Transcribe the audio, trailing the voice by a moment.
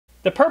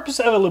The purpose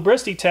of a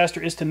lubricity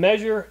tester is to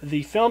measure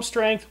the film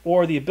strength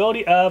or the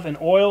ability of an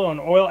oil or an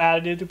oil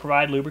additive to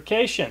provide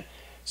lubrication.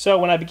 So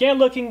when I began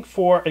looking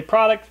for a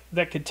product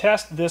that could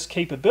test this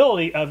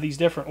capability of these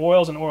different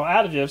oils and oil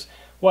additives,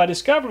 what I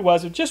discovered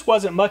was there just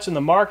wasn't much in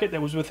the market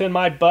that was within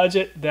my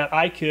budget that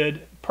I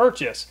could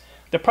purchase.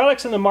 The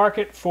products in the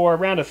market for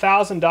around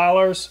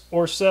 $1,000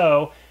 or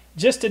so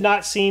just did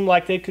not seem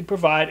like they could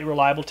provide a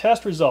reliable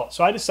test result,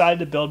 so I decided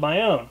to build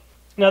my own.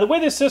 Now the way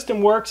this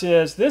system works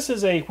is this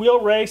is a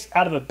wheel race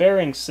out of a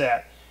bearing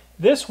set.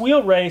 This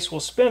wheel race will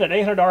spin at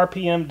 800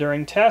 RPM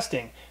during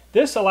testing.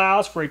 This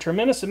allows for a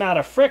tremendous amount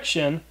of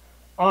friction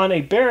on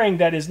a bearing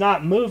that is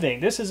not moving.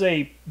 This is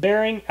a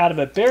bearing out of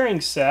a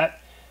bearing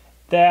set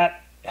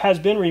that has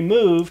been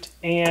removed,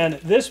 and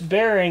this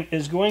bearing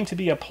is going to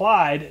be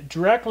applied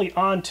directly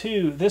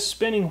onto this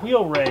spinning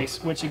wheel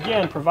race, which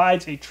again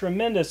provides a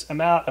tremendous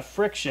amount of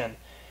friction.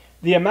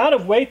 The amount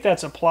of weight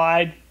that's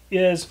applied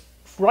is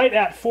right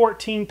at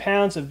 14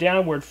 pounds of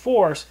downward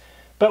force,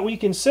 but we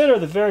consider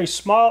the very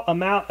small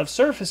amount of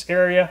surface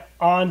area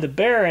on the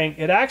bearing,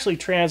 it actually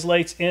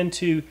translates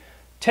into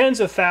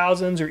tens of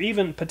thousands or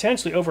even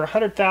potentially over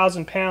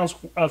 100,000 pounds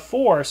of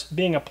force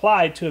being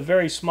applied to a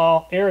very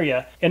small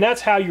area, and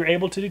that's how you're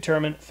able to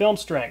determine film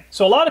strength.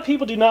 So a lot of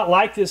people do not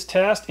like this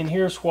test, and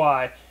here's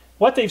why.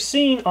 What they've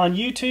seen on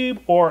YouTube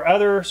or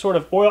other sort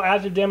of oil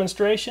additive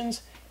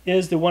demonstrations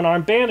is the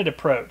one-arm bandit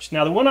approach.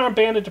 Now the one-arm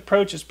bandit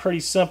approach is pretty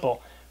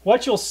simple.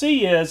 What you'll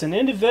see is an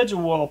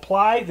individual will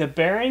apply the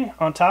bearing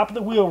on top of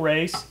the wheel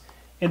race,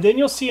 and then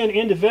you'll see an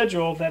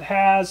individual that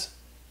has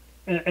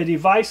a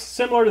device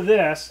similar to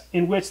this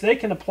in which they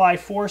can apply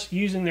force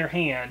using their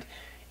hand.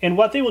 And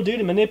what they will do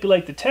to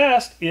manipulate the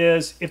test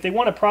is, if they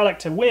want a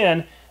product to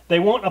win, they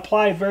won't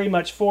apply very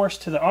much force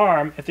to the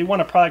arm. If they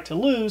want a product to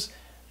lose,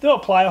 they'll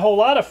apply a whole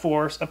lot of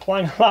force,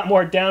 applying a lot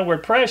more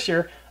downward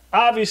pressure.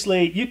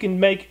 Obviously, you can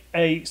make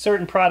a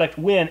certain product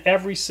win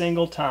every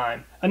single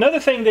time. Another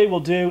thing they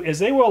will do is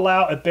they will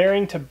allow a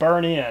bearing to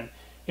burn in.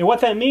 And what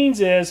that means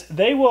is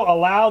they will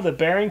allow the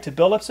bearing to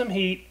build up some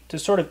heat to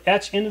sort of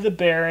etch into the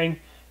bearing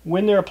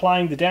when they're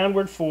applying the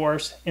downward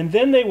force, and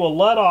then they will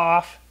let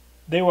off.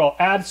 They will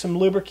add some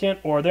lubricant,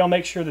 or they'll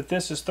make sure that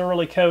this is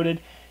thoroughly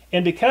coated.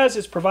 And because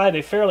it's provided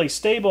a fairly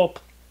stable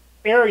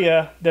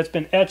area that's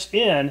been etched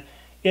in,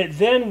 it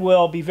then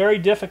will be very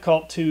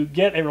difficult to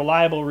get a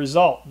reliable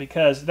result,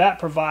 because that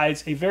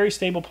provides a very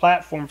stable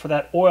platform for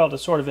that oil to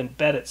sort of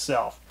embed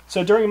itself.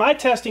 So during my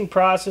testing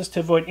process,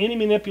 to avoid any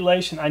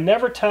manipulation, I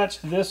never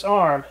touched this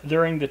arm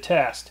during the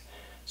test.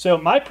 So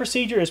my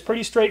procedure is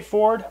pretty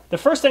straightforward. The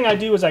first thing I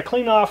do is I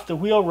clean off the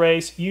wheel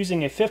race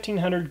using a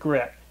 1500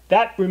 grit.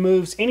 That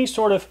removes any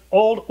sort of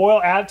old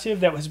oil additive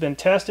that has been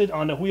tested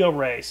on the wheel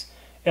race.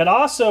 It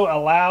also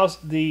allows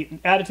the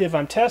additive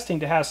I'm testing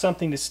to have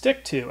something to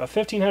stick to. A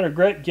 1500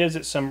 grit gives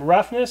it some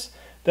roughness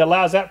that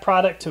allows that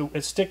product to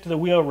stick to the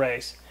wheel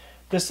race.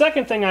 The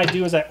second thing I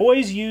do is I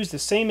always use the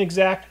same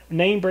exact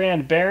name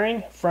brand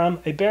bearing from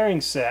a bearing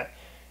set.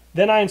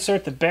 Then I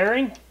insert the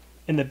bearing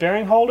in the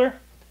bearing holder.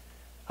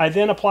 I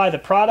then apply the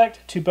product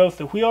to both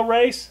the wheel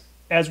race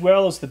as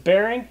well as the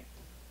bearing.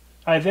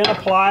 I then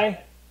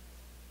apply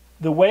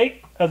the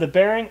weight of the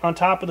bearing on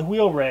top of the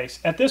wheel race.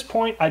 At this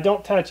point, I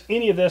don't touch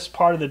any of this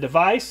part of the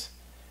device.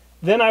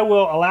 Then I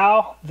will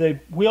allow the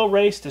wheel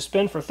race to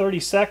spin for 30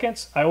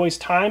 seconds. I always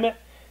time it.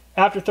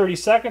 After 30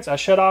 seconds, I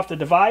shut off the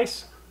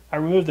device. I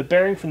remove the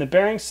bearing from the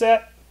bearing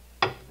set,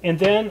 and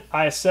then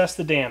I assess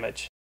the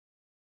damage.